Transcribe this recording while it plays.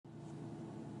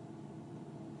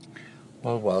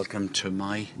Well, welcome to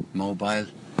my mobile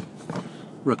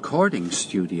recording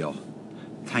studio.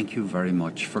 Thank you very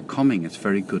much for coming. It's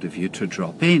very good of you to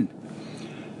drop in.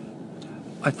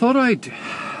 I thought I'd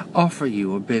offer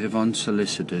you a bit of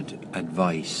unsolicited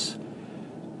advice,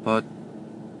 but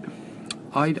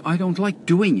I don't like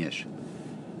doing it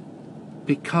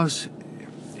because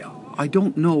I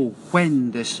don't know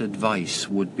when this advice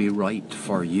would be right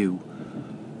for you,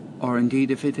 or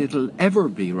indeed if it'll ever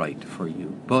be right for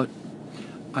you. But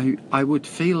I would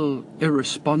feel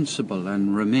irresponsible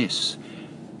and remiss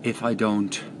if I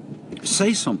don't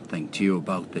say something to you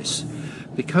about this,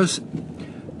 because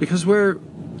we're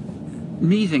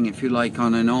meeting, if you like,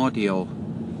 on an audio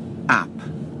app,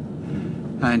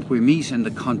 and we meet in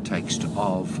the context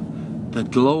of the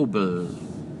global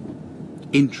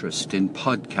interest in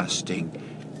podcasting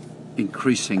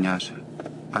increasing at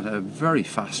a very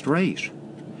fast rate,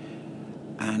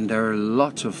 and there are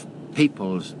lots of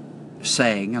people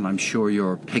saying, and I'm sure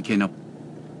you're picking up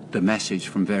the message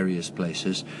from various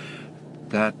places,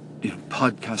 that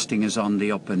podcasting is on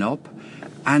the up and up,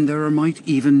 and there might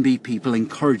even be people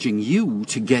encouraging you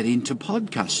to get into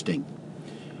podcasting.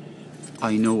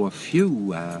 I know a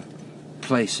few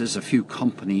places, a few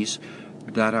companies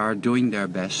that are doing their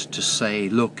best to say,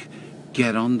 look,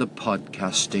 get on the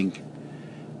podcasting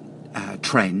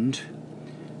trend,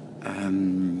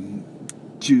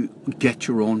 to get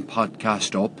your own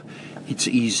podcast up. It's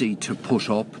easy to put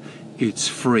up, it's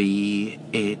free,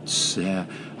 it's a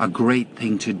great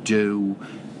thing to do.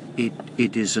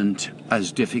 It isn't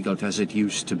as difficult as it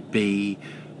used to be.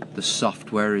 The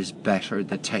software is better,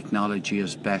 the technology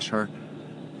is better.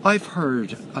 I've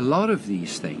heard a lot of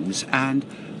these things, and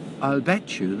I'll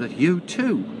bet you that you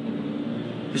too,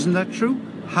 isn't that true,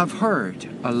 have heard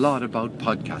a lot about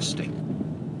podcasting.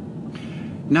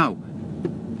 Now,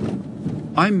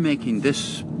 I'm making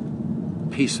this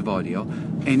piece of audio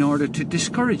in order to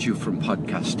discourage you from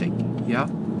podcasting, yeah?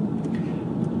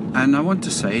 And I want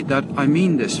to say that I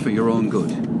mean this for your own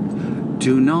good.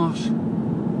 Do not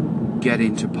get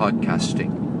into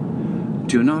podcasting.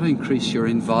 Do not increase your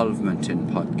involvement in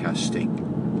podcasting.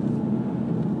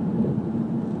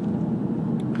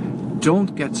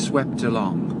 Don't get swept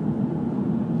along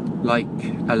like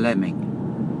a lemming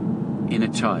in a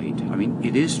tide. I mean,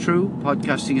 it is true,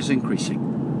 podcasting is increasing.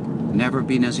 Never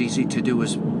been as easy to do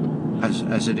as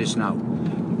it is now.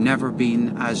 Never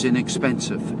been as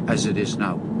inexpensive as it is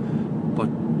now.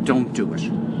 But don't do it.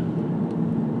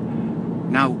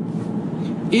 Now,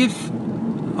 if,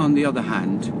 on the other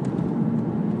hand,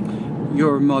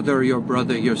 your mother, your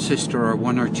brother, your sister, or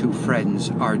one or two friends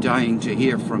are dying to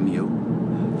hear from you,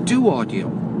 do audio.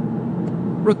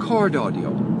 Record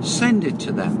audio. Send it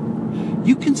to them.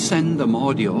 You can send them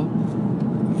audio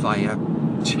via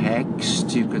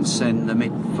text, you can send them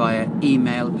it via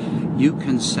email, you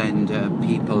can send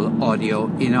people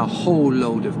audio in a whole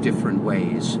load of different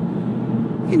ways.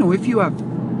 If you have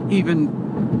even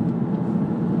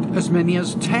as many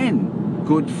as 10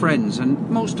 good friends, and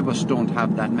most of us don't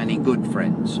have that many good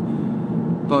friends,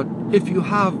 but if you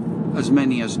have as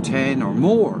many as 10 or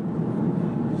more,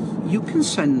 you can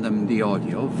send them the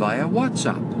audio via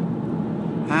WhatsApp,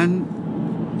 and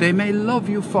they may love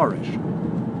you for it.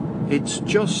 It's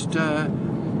just a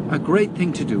great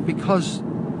thing to do, because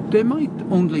they might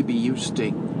only be used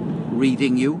to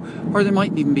reading you, or they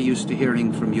might even be used to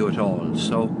hearing from you at all.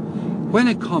 So when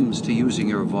it comes to using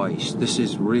your voice, this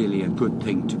is really a good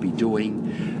thing to be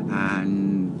doing,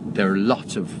 and there are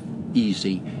lots of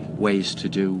easy ways to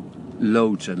do,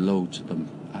 loads and loads of them.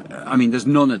 I mean, there's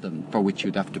none of them for which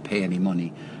you'd have to pay any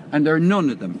money, and there are none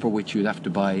of them for which you'd have to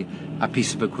buy a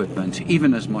piece of equipment,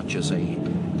 even as much as a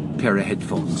pair of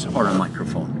headphones or a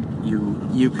microphone.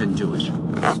 You can do it,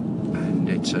 and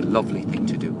it's a lovely thing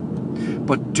to do.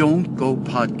 But don't go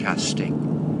podcasting.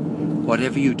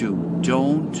 Whatever you do,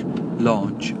 don't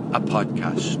launch a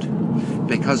podcast,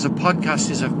 because a podcast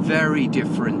is a very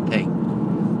different thing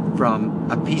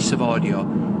from a piece of audio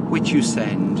which you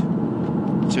send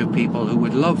to people who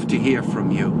would love to hear from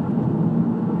you.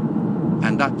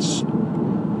 And that's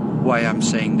why I'm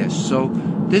saying this. So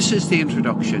this is the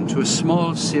introduction to a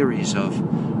small series of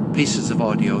pieces of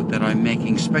audio that I'm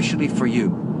making specially for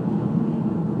you.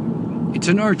 It's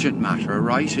an urgent matter,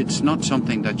 right? It's not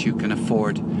something that you can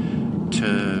afford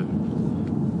to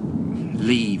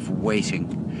leave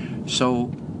waiting.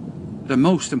 So the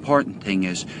most important thing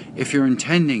is, if you're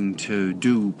intending to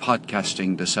do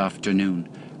podcasting this afternoon,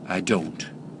 don't.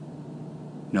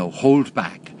 No, hold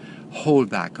back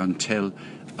until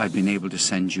I've been able to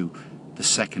send you the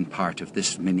second part of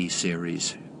this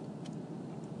mini-series.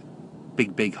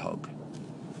 Big hug.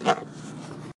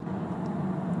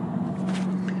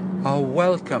 Oh,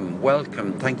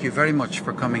 welcome. Thank you very much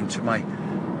for coming to my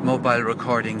mobile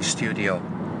recording studio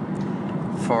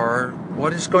for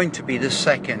what is going to be the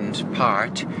second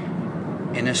part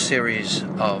in a series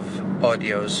of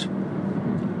audios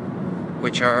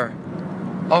which are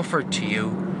offered to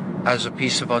you as a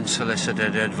piece of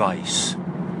unsolicited advice.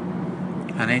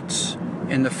 And it's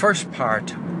in the first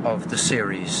part of the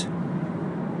series.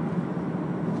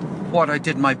 What I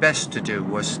did my best to do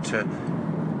was to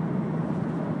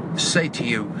say to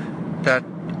you that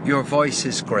your voice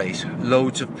is great.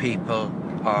 Loads of people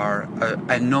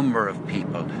a number of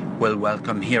people will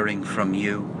welcome hearing from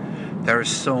you. There are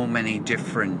so many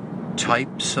different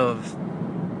types of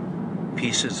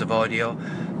pieces of audio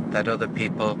that other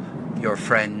people, your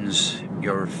friends,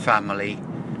 your family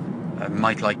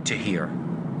might like to hear.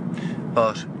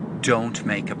 But don't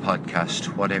make a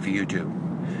podcast, whatever you do.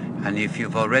 And if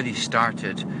you've already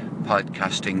started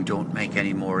podcasting, don't make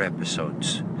any more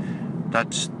episodes.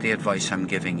 That's the advice I'm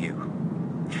giving you.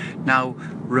 Now,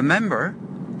 remember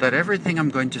that everything I'm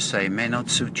going to say may not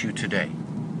suit you today.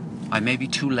 I may be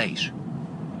too late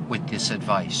with this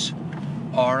advice,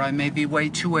 or I may be way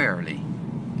too early.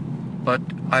 But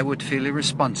I would feel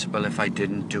irresponsible if I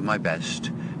didn't do my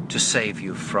best to save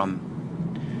you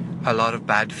from a lot of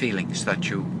bad feelings that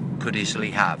you could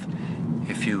easily have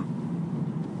if you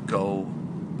go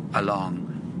along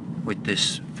with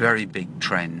this very big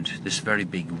trend, this very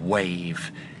big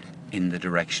wave in the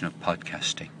direction of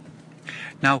podcasting.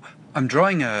 Now, I'm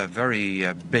drawing a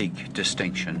very big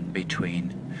distinction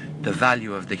between the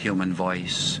value of the human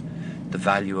voice, the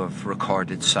value of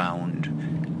recorded sound,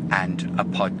 and a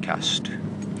podcast.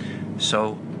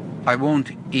 So I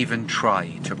won't even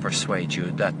try to persuade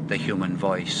you that the human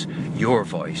voice, your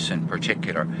voice in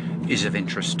particular, is of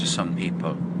interest to some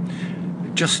people.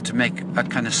 Just to make a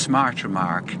kind of smart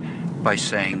remark by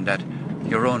saying that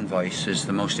your own voice is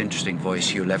the most interesting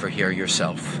voice you'll ever hear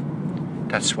yourself.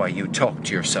 That's why you talk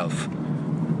to yourself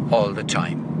all the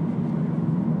time.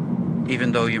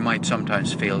 Even though you might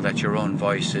sometimes feel that your own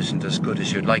voice isn't as good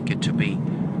as you'd like it to be,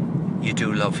 you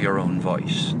do love your own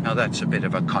voice. Now that's a bit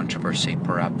of a controversy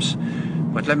perhaps,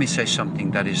 but let me say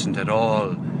something that isn't at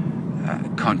all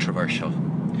controversial.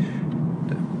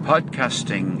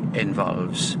 Podcasting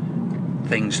involves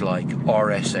things like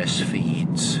RSS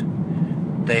feeds.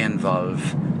 They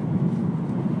involve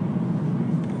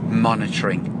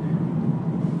monitoring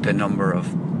the number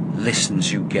of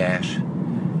listens you get.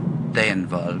 They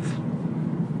involve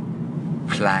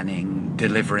planning,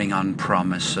 delivering on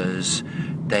promises.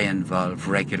 They involve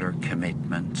regular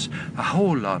commitments. A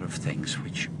whole lot of things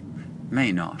which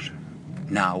may not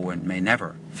now and may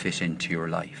never fit into your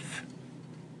life.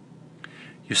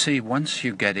 You see, once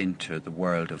you get into the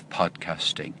world of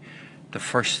podcasting, the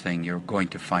first thing you're going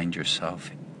to find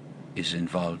yourself is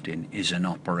involved in is an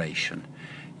operation.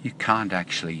 You can't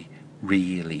actually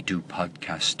really do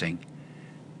podcasting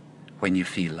when you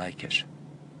feel like it.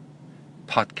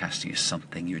 Podcasting is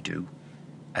something you do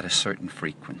at a certain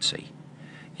frequency.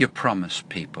 You promise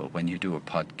people when you do a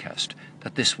podcast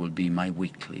that this will be my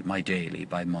weekly, my daily,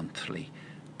 my monthly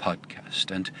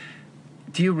podcast. And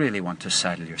do you really want to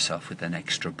saddle yourself with an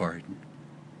extra burden?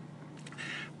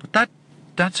 But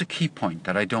that's a key point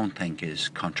that I don't think is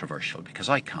controversial, because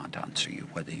I can't answer you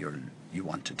whether you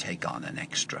want to take on an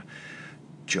extra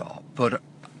job. But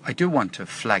I do want to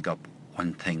flag up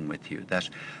one thing with you, that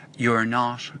you're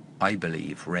not, I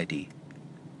believe, ready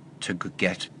to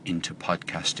get into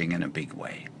podcasting in a big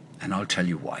way. And I'll tell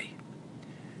you why.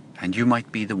 And you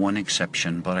might be the one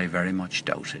exception, but I very much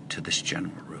doubt it, to this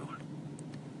general rule.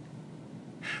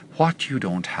 What you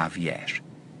don't have yet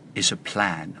is a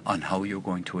plan on how you're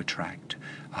going to attract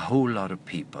a whole lot of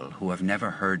people who have never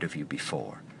heard of you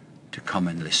before to come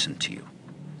and listen to you.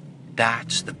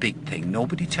 That's the big thing.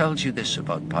 Nobody tells you this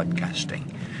about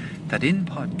podcasting, that in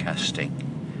podcasting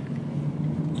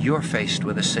you're faced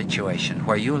with a situation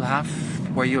where you'll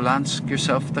ask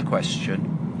yourself the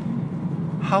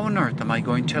question, how on earth am I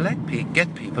going to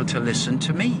get people to listen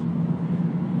to me?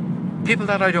 People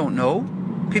that I don't know,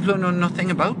 people who know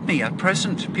nothing about me at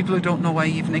present, people who don't know I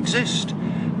even exist.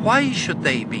 Why should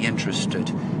they be interested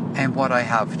in what I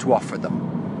have to offer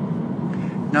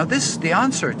them? Now the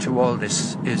answer to all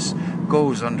this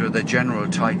goes under the general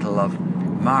title of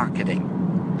marketing.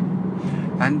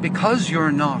 And because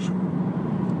you're not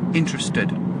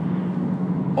interested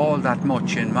all that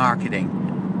much in marketing,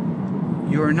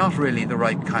 you're not really the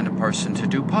right kind of person to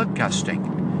do podcasting.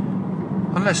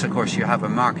 Unless, of course, you have a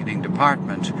marketing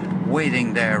department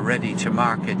waiting there ready to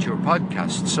market your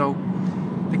podcast. So,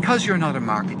 because you're not a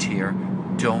marketeer,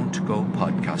 don't go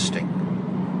podcasting.